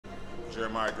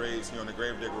Jeremiah Graves here on the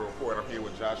Gravedigger Report. I'm here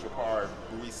with Pryor,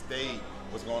 Bowie State.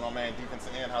 What's going on, man?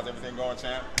 Defensive end, how's everything going,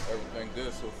 champ? Everything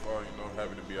good so far,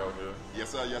 happy to be out here. Yes,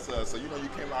 sir, yes, sir. So, you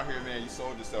came out here, man, you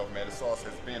sold yourself, man. The sauce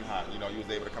has been hot. You was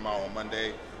able to come out on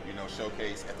Monday,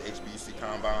 showcase at the HBCU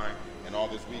Combine. And all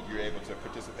this week, you're able to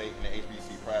participate in the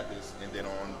HBCU practice. And then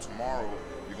on tomorrow,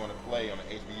 you're going to play on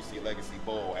the HBCU Legacy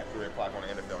Bowl at 3 o'clock on the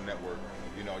NFL Network.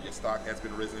 Your stock has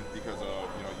been risen because of,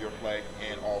 your play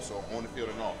and also on the field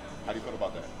and off. How do you feel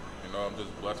about that? I'm just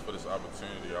blessed for this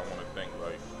opportunity. I want to thank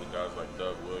the guys like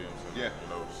Doug Williams and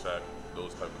Shaq,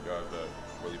 those type of guys that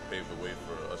really paved the way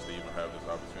for us to even have this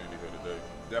opportunity here today.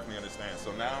 Definitely understand.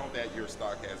 So now that your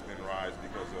stock has been rise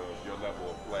because of your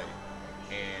level of play,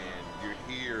 and you're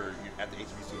here at the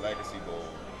HBCU Legacy Bowl,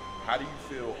 how do you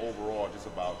feel overall just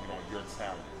about your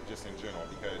talent, just in general?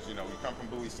 Because you come from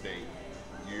Bowie State,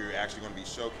 you're actually going to be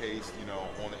showcased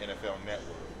on the NFL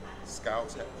Network.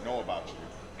 Scouts know about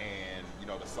you, and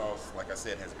the sauce, like I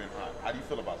said, has been hot. How do you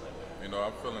feel about that?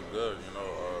 I'm feeling good.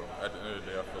 At the end of the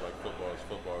day, I feel like football is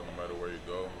football no matter where you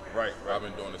go. Right. I've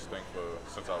been doing this thing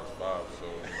since I was 5, so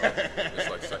it's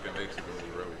like second nature to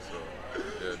me, really. So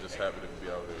yeah, just happy to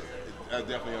be out here. I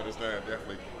definitely understand,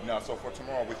 definitely. Now, so for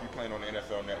tomorrow, with you playing on the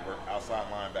NFL Network, outside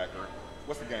linebacker,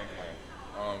 what's the game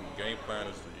plan? Game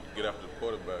plan is to get after the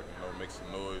quarterback, make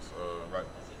some noise. Right.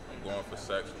 I'm going for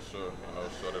sacks for sure,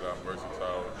 show that I'm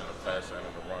versatile in the pass and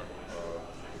in the run.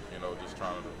 Just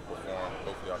trying to perform.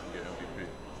 Hopefully I can get MVP.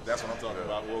 That's what I'm talking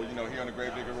about. Well, here on the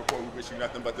Gravedigger Report, we wish you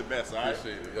nothing but the best, all right?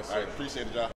 Appreciate it. Yes, sir. All right, appreciate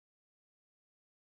it, y'all.